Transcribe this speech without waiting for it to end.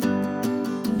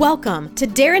Welcome to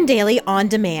Darren Daily On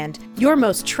Demand, your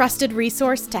most trusted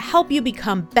resource to help you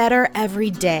become better every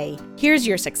day. Here's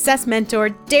your success mentor,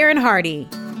 Darren Hardy.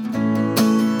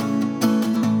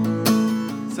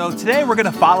 So today we're going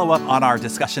to follow up on our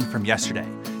discussion from yesterday.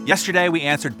 Yesterday we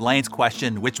answered Blaine's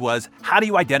question, which was, how do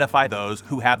you identify those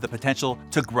who have the potential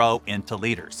to grow into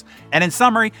leaders? And in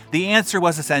summary, the answer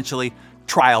was essentially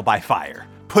trial by fire.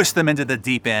 Push them into the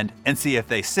deep end and see if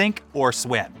they sink or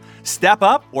swim. Step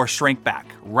up or shrink back.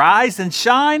 Rise and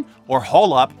shine or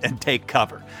hole up and take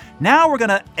cover. Now we're going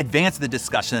to advance the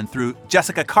discussion through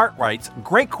Jessica Cartwright's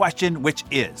great question, which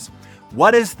is,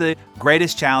 what is the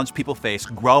greatest challenge people face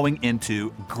growing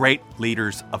into great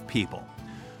leaders of people?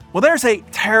 Well, there's a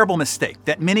terrible mistake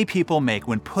that many people make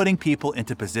when putting people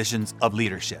into positions of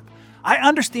leadership. I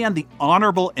understand the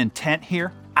honorable intent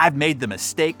here. I've made the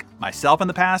mistake myself in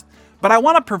the past, but I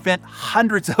want to prevent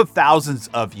hundreds of thousands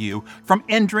of you from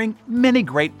injuring many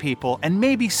great people and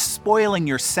maybe spoiling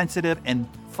your sensitive and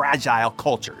fragile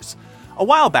cultures. A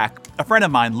while back, a friend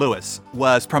of mine, Lewis,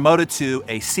 was promoted to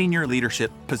a senior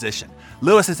leadership position.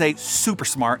 Lewis is a super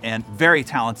smart and very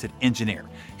talented engineer.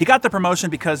 He got the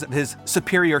promotion because of his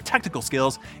superior technical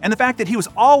skills and the fact that he was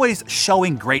always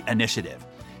showing great initiative.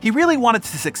 He really wanted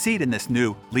to succeed in this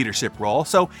new leadership role,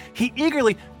 so he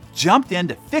eagerly jumped in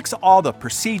to fix all the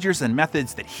procedures and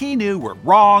methods that he knew were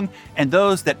wrong and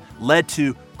those that led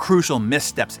to crucial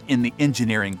missteps in the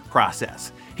engineering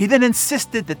process. He then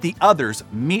insisted that the others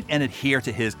meet and adhere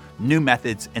to his new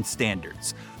methods and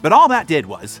standards. But all that did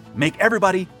was make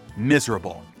everybody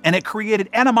miserable, and it created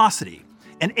animosity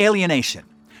and alienation.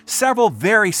 Several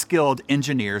very skilled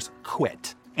engineers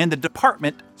quit, and the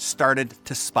department started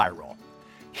to spiral.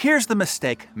 Here's the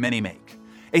mistake many make.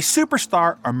 A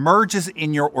superstar emerges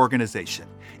in your organization,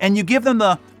 and you give them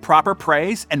the proper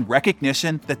praise and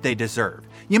recognition that they deserve.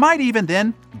 You might even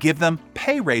then give them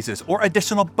pay raises or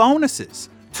additional bonuses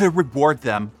to reward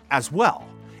them as well.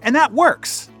 And that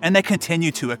works, and they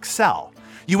continue to excel.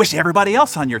 You wish everybody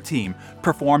else on your team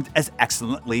performed as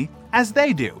excellently as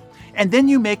they do. And then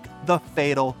you make the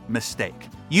fatal mistake.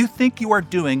 You think you are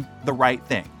doing the right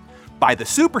thing by the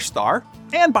superstar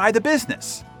and by the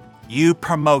business. You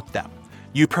promote them.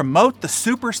 You promote the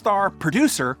superstar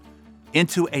producer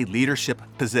into a leadership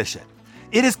position.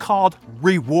 It is called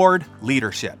reward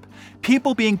leadership.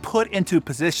 People being put into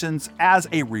positions as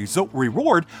a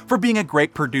reward for being a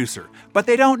great producer, but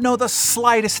they don't know the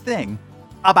slightest thing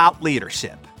about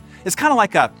leadership. It's kind of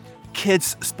like a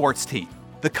kids' sports team.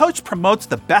 The coach promotes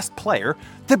the best player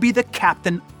to be the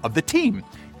captain of the team.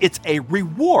 It's a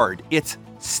reward, it's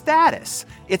status,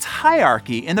 it's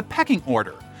hierarchy in the pecking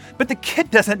order. But the kid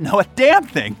doesn't know a damn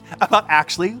thing about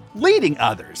actually leading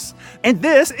others. And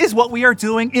this is what we are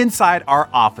doing inside our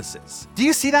offices. Do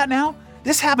you see that now?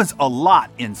 This happens a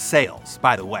lot in sales,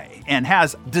 by the way, and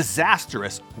has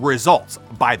disastrous results,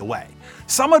 by the way.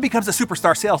 Someone becomes a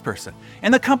superstar salesperson,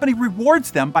 and the company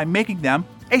rewards them by making them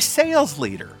a sales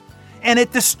leader. And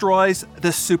it destroys the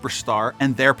superstar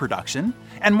and their production,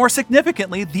 and more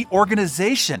significantly, the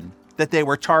organization that they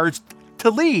were charged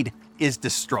to lead is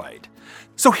destroyed.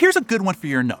 So here's a good one for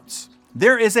your notes.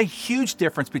 There is a huge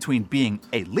difference between being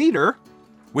a leader,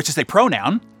 which is a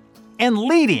pronoun, and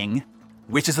leading,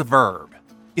 which is a verb.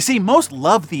 You see, most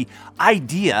love the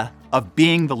idea of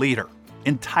being the leader,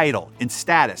 in title, in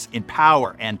status, in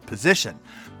power, and position.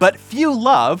 But few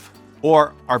love,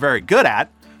 or are very good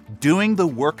at, doing the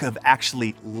work of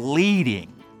actually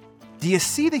leading. Do you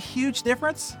see the huge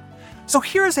difference? So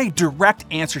here's a direct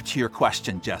answer to your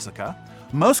question, Jessica.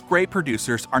 Most great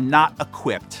producers are not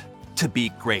equipped to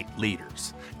be great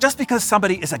leaders. Just because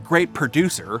somebody is a great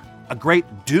producer, a great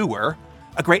doer,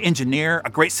 a great engineer, a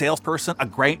great salesperson, a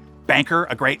great banker,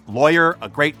 a great lawyer, a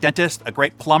great dentist, a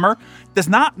great plumber, does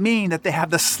not mean that they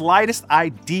have the slightest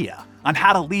idea on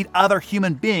how to lead other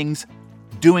human beings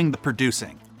doing the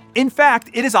producing. In fact,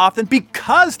 it is often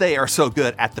because they are so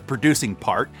good at the producing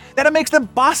part that it makes them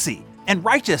bossy and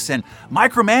righteous and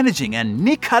micromanaging and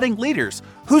knee-cutting leaders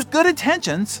whose good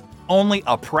intentions only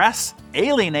oppress,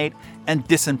 alienate, and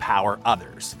disempower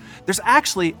others. There's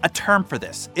actually a term for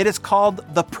this. It is called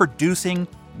the producing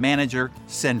manager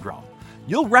syndrome.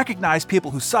 You'll recognize people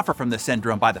who suffer from this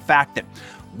syndrome by the fact that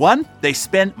 1, they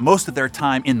spend most of their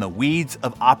time in the weeds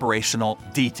of operational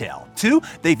detail. 2,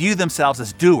 they view themselves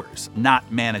as doers,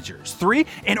 not managers. 3,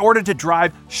 in order to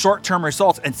drive short-term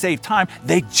results and save time,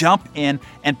 they jump in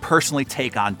and personally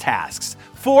take on tasks.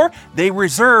 4, they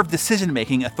reserve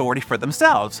decision-making authority for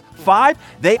themselves. 5,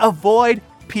 they avoid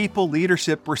people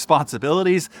leadership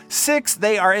responsibilities. 6,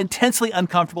 they are intensely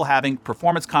uncomfortable having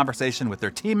performance conversation with their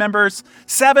team members.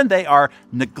 7, they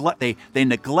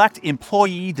neglect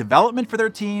employee development for their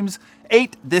teams.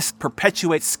 8, this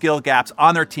perpetuates skill gaps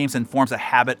on their teams and forms a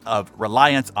habit of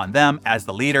reliance on them as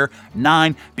the leader.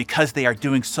 9, because they are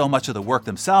doing so much of the work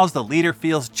themselves, the leader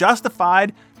feels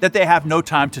justified that they have no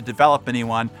time to develop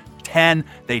anyone. 10,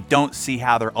 they don't see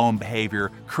how their own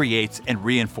behavior creates and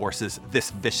reinforces this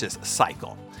vicious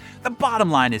cycle. The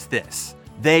bottom line is this: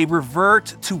 they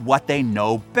revert to what they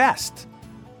know best,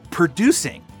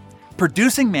 producing.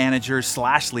 Producing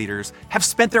managers/leaders have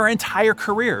spent their entire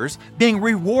careers being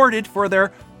rewarded for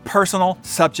their personal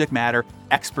subject matter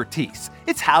expertise.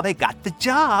 It's how they got the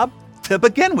job to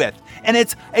begin with, and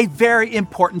it's a very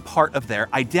important part of their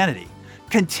identity.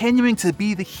 Continuing to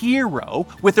be the hero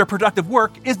with their productive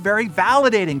work is very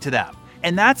validating to them,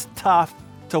 and that's tough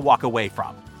to walk away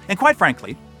from. And quite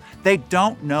frankly, they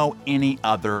don't know any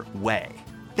other way.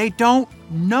 They don't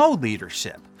know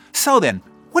leadership. So then,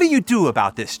 what do you do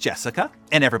about this, Jessica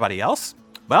and everybody else?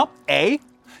 Well, A,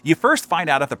 you first find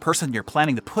out if the person you're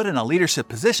planning to put in a leadership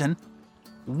position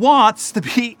wants to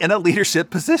be in a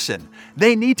leadership position.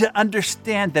 They need to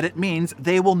understand that it means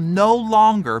they will no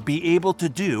longer be able to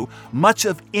do much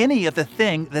of any of the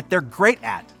thing that they're great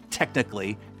at,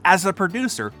 technically, as a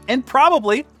producer, and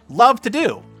probably love to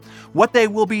do. What they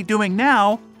will be doing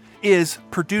now is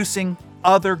producing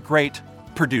other great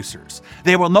producers.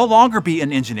 They will no longer be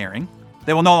in engineering.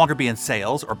 They will no longer be in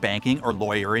sales or banking or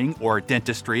lawyering or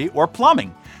dentistry or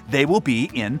plumbing. They will be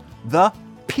in the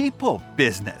people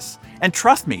business. And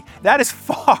trust me, that is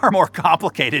far more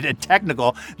complicated and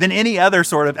technical than any other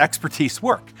sort of expertise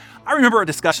work. I remember a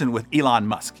discussion with Elon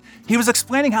Musk. He was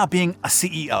explaining how being a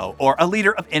CEO or a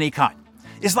leader of any kind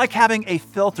is like having a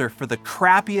filter for the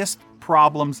crappiest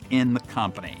problems in the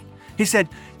company. He said,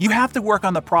 you have to work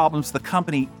on the problems the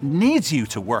company needs you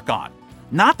to work on,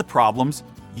 not the problems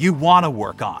you want to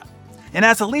work on. And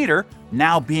as a leader,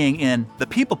 now being in the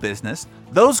people business,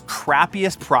 those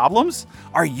crappiest problems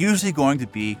are usually going to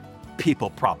be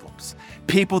people problems.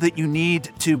 People that you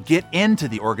need to get into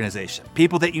the organization,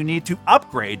 people that you need to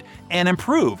upgrade and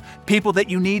improve, people that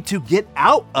you need to get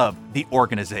out of the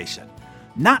organization.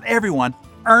 Not everyone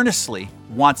earnestly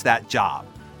wants that job.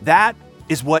 That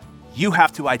is what you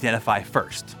have to identify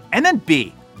first. And then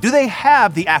B, do they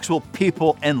have the actual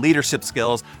people and leadership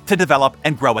skills to develop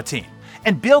and grow a team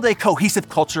and build a cohesive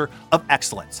culture of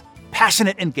excellence,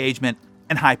 passionate engagement,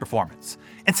 and high performance?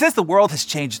 And since the world has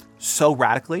changed so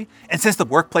radically, and since the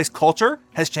workplace culture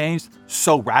has changed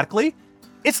so radically,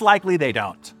 it's likely they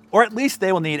don't. Or at least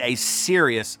they will need a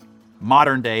serious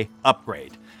modern day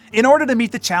upgrade in order to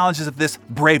meet the challenges of this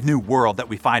brave new world that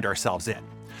we find ourselves in.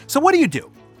 So what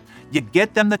do? You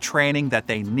get them the training that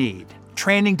they need.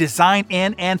 Training designed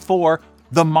in and for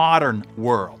the modern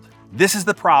world. This is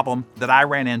the problem that I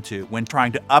ran into when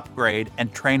trying to upgrade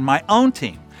and train my own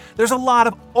team. There's a lot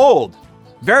of old,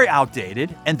 very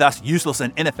outdated, and thus useless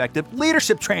and ineffective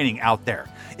leadership training out there.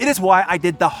 It is why I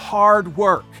did the hard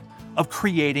work of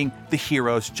creating the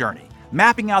hero's journey,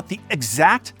 mapping out the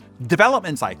exact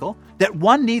development cycle that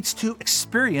one needs to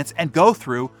experience and go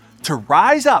through to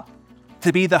rise up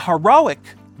to be the heroic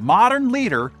modern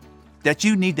leader that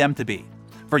you need them to be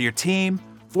for your team,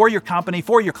 for your company,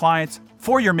 for your clients,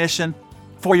 for your mission,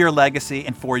 for your legacy,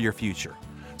 and for your future.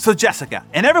 So Jessica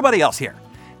and everybody else here,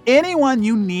 anyone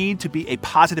you need to be a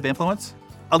positive influence,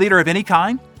 a leader of any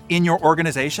kind in your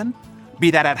organization,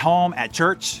 be that at home, at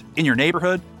church, in your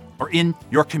neighborhood, or in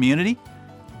your community,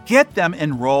 get them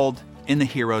enrolled in the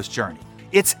hero's journey.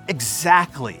 It's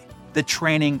exactly the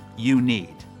training you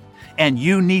need, and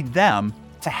you need them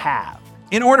to have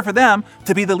in order for them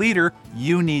to be the leader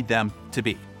you need them to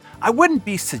be. I wouldn't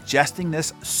be suggesting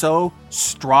this so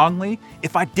strongly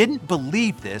if I didn't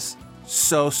believe this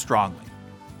so strongly.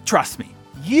 Trust me,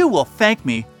 you will thank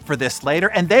me for this later,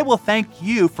 and they will thank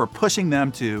you for pushing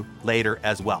them to later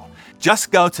as well.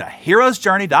 Just go to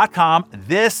heroesjourney.com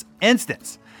this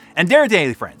instance. And dear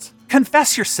daily friends,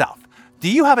 confess yourself. Do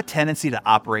you have a tendency to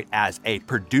operate as a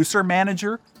producer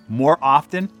manager more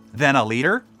often than a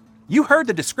leader? You heard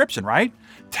the description, right?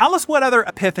 Tell us what other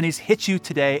epiphanies hit you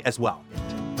today as well.